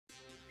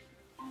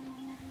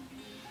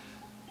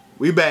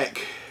We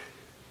back.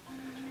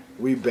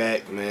 We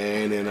back,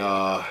 man,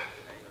 and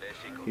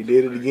he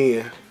did it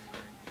again.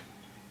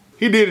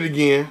 He did it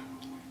again,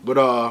 but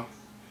I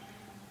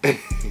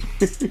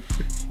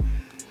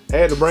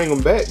had to bring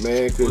him back,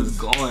 man. What's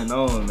going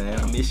on, man?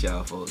 I miss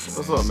y'all folks, man.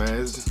 What's up,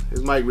 man? It's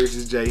Mike Rich,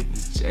 it's Jay.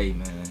 It's Jay,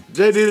 man.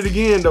 Jay did it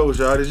again, though,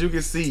 y'all, as you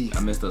can see. I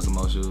messed up some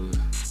more shoes.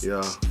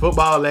 Yeah,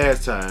 football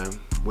last time,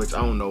 which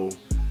I don't know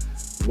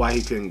why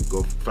he couldn't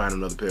go find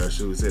another pair of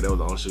shoes. He said that was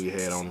the only shoe he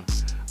had on him.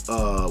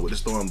 With the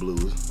Storm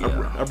Blues.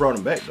 Yeah. I brought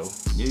him back, though.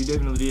 Yeah, you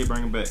definitely did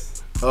bring him back.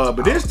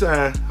 But this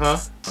time,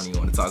 I don't even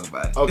want to talk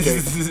about it.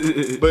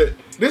 Okay. But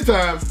this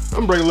time,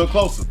 I'm bringing a little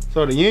closer.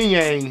 So the yin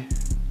yang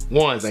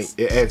ones ain't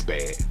as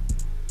bad.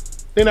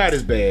 They're not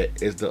as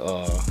bad as the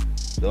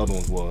other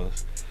ones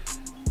was.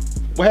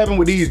 What happened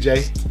with these,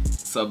 Jay?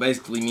 So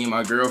basically, me and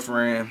my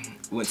girlfriend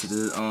went to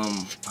the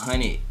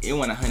haunted. It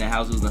wasn't a haunted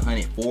house. It was a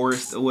haunted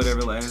forest or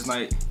whatever last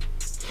night.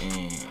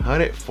 And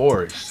Haunted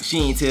forest. she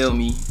didn't tell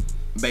me.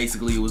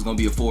 Basically, it was gonna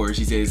be a forest.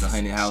 She said it's a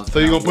haunted house. So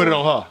you gonna put it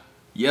on her?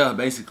 Yeah,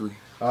 basically.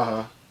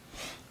 And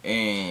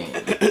And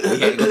we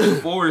had to go to the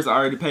forest. I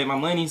already paid my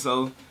money,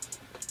 so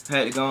I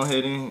had to go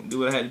ahead and do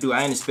what I had to do.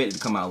 I didn't expect it to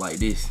come out like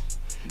this.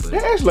 But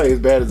it actually ain't as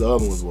bad as the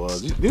other ones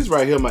was. This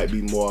right here might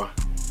be more.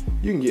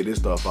 You can get this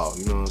stuff out.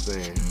 You know what I'm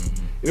saying?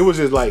 It was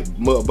just like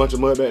a bunch of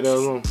mud back there.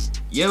 On.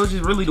 Yeah, it was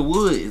just really the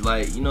woods.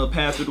 Like, you know,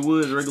 path through the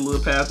woods, regular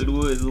path through the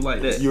woods, it was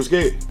like that. You were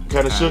scared?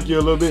 Kind of shook you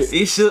a little bit?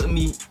 It shook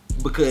me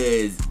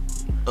because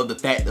of the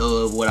fact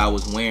of what I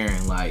was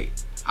wearing. Like,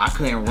 I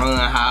couldn't run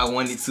how I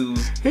wanted to,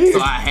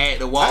 so I had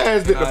to walk. I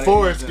asked if the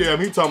forest scared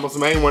him. He talking about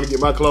something. I ain't want to get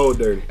my clothes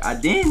dirty. I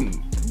didn't.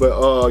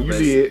 But you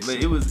did.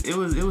 But it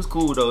was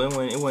cool though.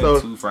 It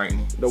wasn't too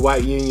frightening. The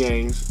white yin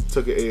yangs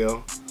took an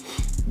L.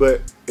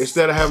 But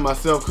instead of having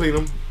myself clean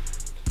them,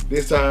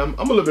 this time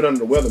I'm a little bit under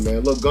the weather, man. A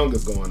little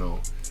gunga's going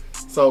on.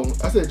 So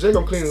I said Jay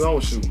gonna clean his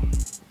own shoe.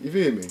 You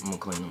feel me? I'm gonna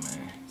clean them,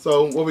 man.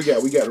 So what we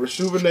got? We got the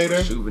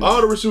Rejuvenator.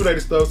 All the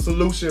Rejuvenator stuff.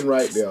 Solution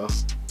right there.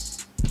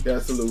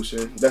 Got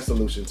Solution. That's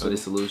Solution too. Oh,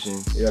 this Solution.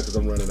 Yeah, because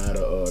I'm running out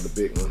of the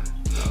big one.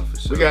 Oh, for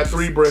sure. We got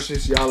 3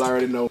 brushes. Y'all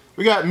already know.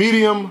 We got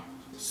medium,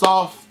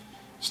 soft,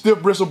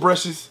 stiff bristle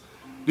brushes.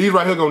 These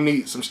right here gonna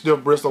need some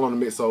stiff bristle on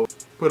the midsole.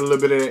 Put a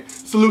little bit of that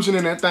Solution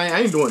in that thing.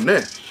 I ain't doing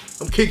that.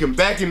 I'm kicking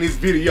back in this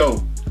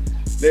video.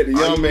 Let the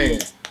young man.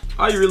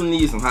 All you really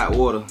need is some hot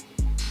water.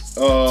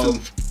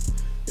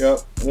 Yep,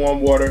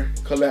 warm water,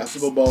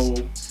 collapsible bowl,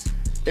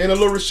 and a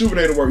little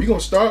Rejuvenator work. You gonna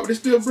start with the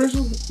stiff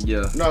bristle?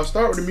 Yeah. No,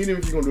 start with the medium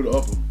if you're gonna do the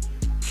upper.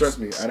 Trust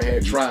me, I done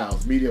had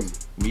trials. Medium.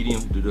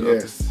 Medium, do the upper.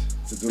 Yes,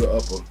 to do the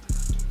upper.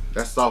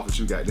 That's soft what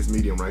you got. This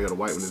medium right here, the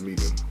white one is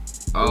medium.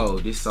 Oh,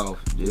 this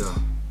soft. This. Yeah.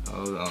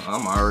 Oh,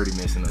 I'm already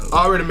messing up.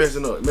 Already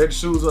messing up. Made the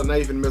shoes up, now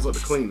you finna mess up the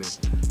cleaning.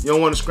 You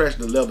don't want to scratch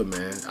the leather,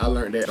 man. I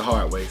learned that the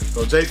hard way.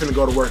 So Jay finna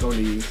go to work on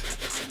these.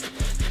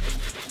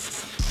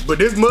 But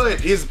this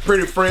mud is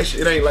pretty fresh.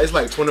 It ain't like, it's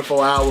like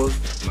 24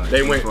 hours. Like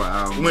they went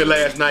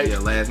last night. Yeah,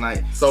 last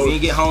night. So we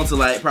didn't get home till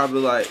like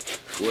probably like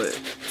what,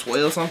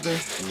 12 something?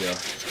 Yeah.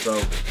 So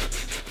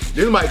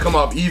this might come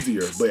off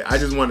easier, but I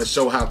just want to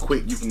show how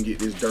quick you can get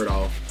this dirt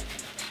off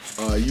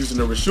using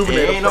the Rejuvenator.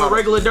 It ain't no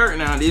regular dirt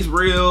now. This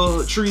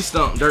real tree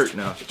stump dirt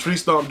now. Tree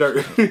stump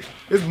dirt.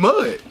 It's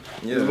mud.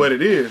 Yeah. Is what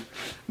it is.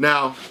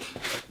 Now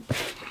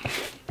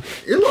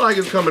it look like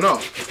it's coming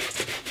off.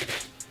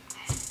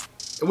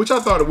 Which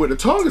I thought it would. The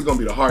tongue is gonna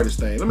be the hardest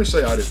thing. Let me show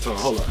y'all this tongue.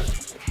 Hold on.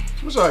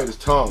 Let me show you this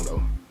tongue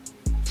though.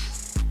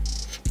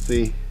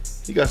 See,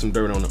 he got some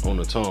dirt on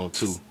the tongue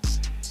too.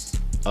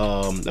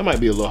 That might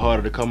be a little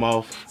harder to come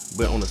off,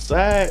 but on the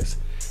sides,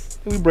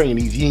 we bringing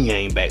these yin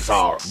yang back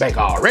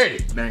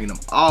already. Bringing them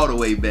all the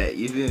way back.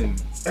 You feel me?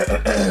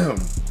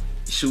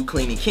 Shoe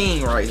cleaning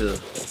king right here.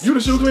 You the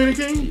shoe cleaning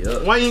king? Yeah.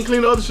 Why you ain't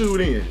clean the other shoe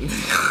then?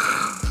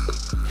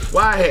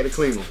 Why I had to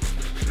clean them?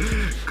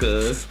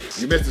 Cause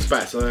you missed the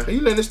spot, son.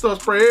 You letting this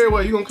stuff spray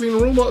everywhere. You gonna clean the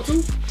room up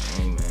too?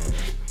 Hey man.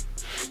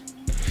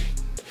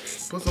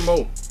 Put some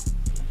more.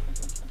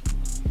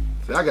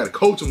 See, I gotta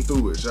coach him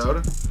through it,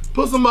 shouter.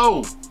 Put some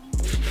more.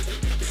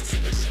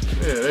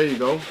 Yeah, there you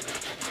go.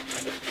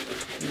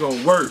 You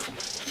gonna work.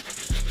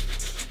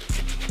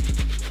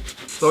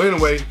 So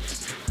anyway,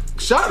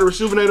 shout out to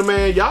Rejuvenator,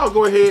 man. Y'all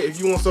go ahead if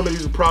you want some of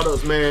these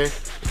products, man.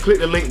 Click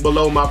the link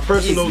below. My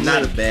personal link. It's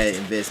not link. a bad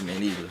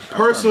investment either.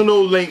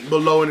 Personal link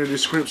below in the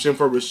description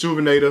for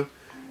Rejuvenator.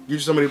 Get you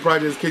some of these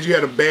projects. Cause you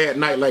had a bad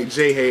night like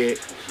Jay had.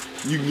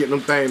 You can get them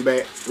things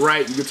back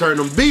right. You can turn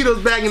them beaters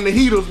back into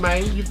heaters,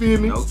 man. You feel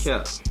me? No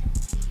cap.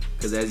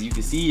 Cause as you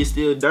can see, it's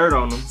still dirt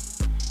on them,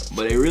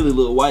 but they really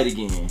look white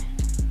again.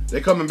 They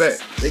coming back.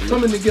 They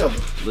coming together.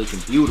 Looking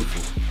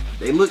beautiful.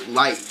 They look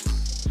like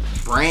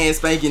brand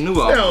spanking new.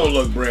 They don't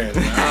look brand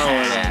new.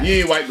 I don't know. You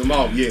ain't wiped them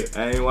off yet.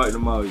 I ain't wiped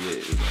them off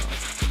yet.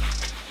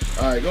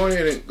 All right, go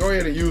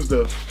ahead and use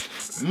the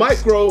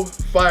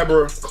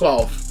microfiber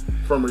cloth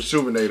from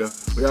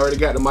Rejuvenator. We already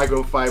got the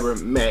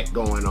microfiber mat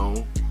going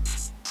on.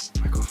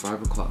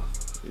 Microfiber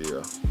cloth.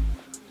 Yeah.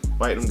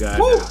 Wipe them guys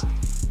Woo! down.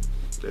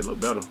 They look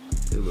better.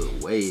 They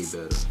look way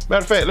better.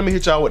 Matter of fact, let me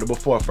hit y'all with the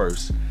before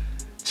first.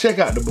 Check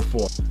out the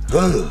before.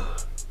 The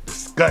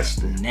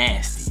disgusting,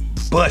 nasty,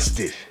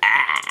 busted,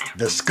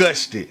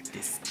 disgusted,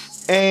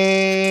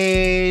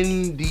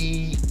 and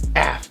the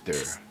after.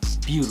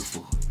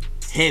 Beautiful,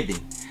 heaven.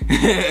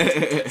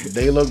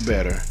 They look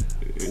better,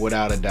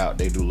 without a doubt.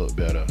 They do look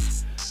better.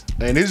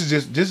 And this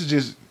is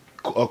just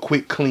a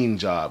quick clean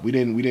job. We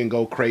didn't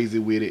go crazy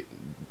with it,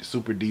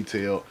 super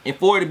detailed. And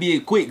for it to be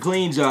a quick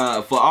clean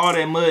job, for all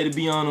that mud to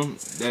be on them,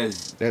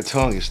 that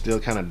tongue is still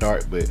kind of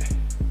dark, but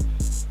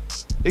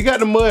it got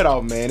the mud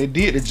off, man. It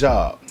did the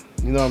job.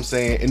 You know what I'm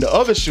saying? And the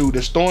other shoe,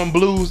 the Storm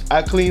Blues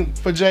I cleaned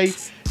for Jay,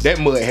 that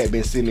mud had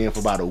been sitting in for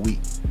about a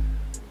week.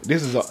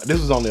 This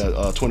was only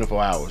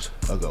 24 hours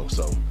ago,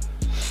 so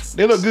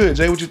they look good.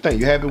 Jay, what you think?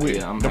 You happy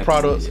with the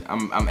products?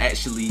 I'm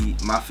actually,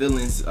 my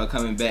feelings are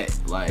coming back.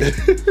 Like,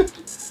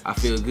 I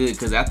feel good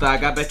because after I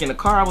got back in the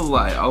car, I was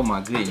like, oh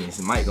my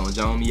goodness, Mike gonna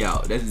join me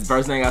out. That's the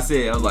first thing I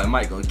said. I was like,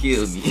 Mike gonna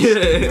kill me.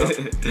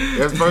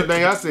 That's the first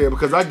thing I said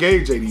because I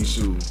gave Jay these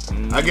shoes.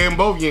 I gave him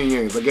both yin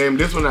yangs. I gave him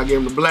this one, I gave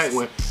him the black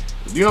one.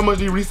 Do you know how much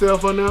these resell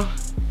for now?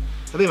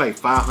 I think like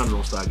 500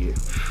 on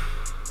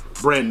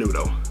StockX. Brand new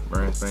though.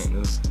 Brand spank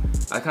new.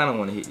 I kind of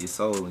want to hit this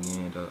sole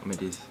again though. I mean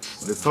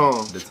the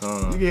tongue. The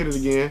tongue. You can hit it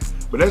again.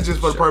 But that's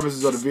just for the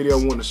purposes of the video.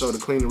 I want to show the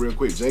cleaning real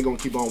quick. Jay gonna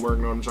keep on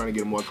working on them, trying to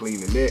get them more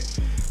clean than that.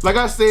 Like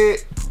I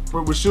said,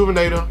 for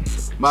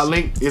Rejuvenator, my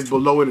link is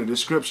below in the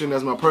description.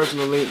 That's my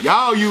personal link.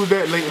 Y'all use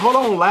that link. Hold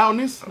on,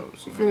 loudness.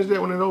 Finish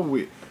that when it's over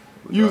with.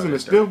 Using the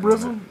stiff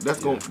bristle,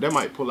 that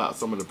might pull out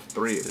some of the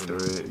threads.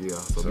 Yeah,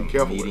 so be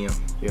careful. Medium.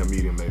 Yeah,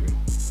 medium maybe.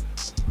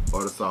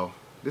 Or the soft.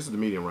 This is the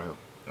medium right here.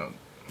 Oh.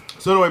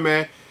 So anyway,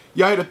 man,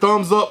 y'all hit the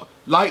thumbs up,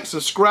 like,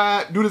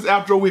 subscribe, do this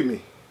outro with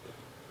me.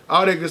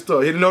 All that good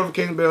stuff. Hit the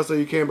notification bell so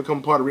you can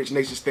become part of Rich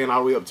Nation, stand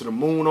all the way up to the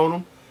moon on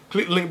them.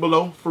 Click the link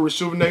below for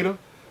Rejuvenator.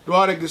 Do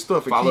all that good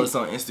stuff. Follow us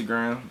on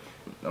Instagram.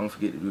 Don't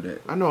forget to do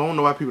that. I don't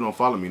know why people don't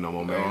follow me no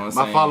more, man.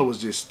 My followers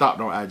just stopped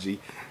on IG.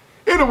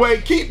 Anyway,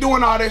 keep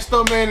doing all that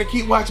stuff, man, and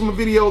keep watching my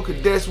video, because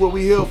that's what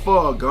we here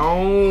for.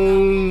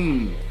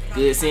 Gone.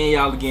 Good seeing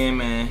y'all again,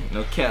 man.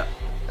 No cap.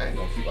 I ain't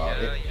gonna keep all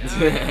that.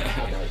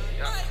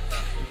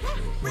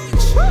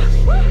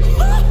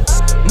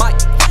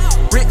 Mike,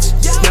 rich,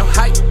 no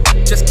hype,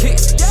 just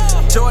kicks.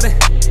 Jordan,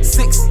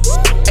 6,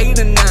 8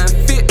 and 9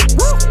 fit.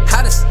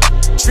 Hottest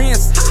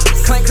trends,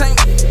 clank, clank,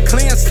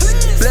 cleanse,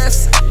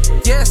 bless.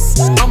 Yes,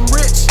 I'm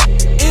rich.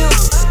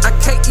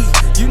 M-I-K-E,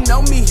 you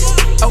know me.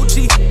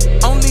 OG,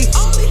 only,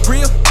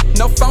 real,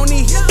 no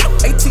phony.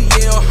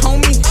 ATL,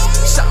 homie.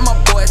 Shot my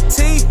boy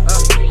T.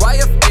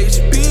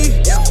 YFHB.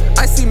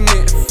 Icy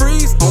mint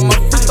freeze on my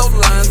free throw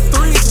line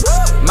 3.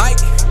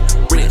 Mike,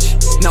 rich,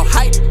 no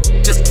hype,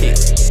 just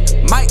kicks.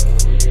 Mike,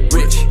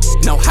 rich,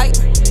 no hype,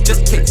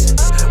 just kicks.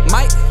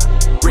 Mike,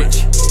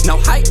 rich, no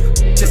hype,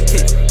 just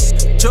kicks.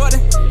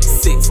 Jordan,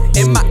 6.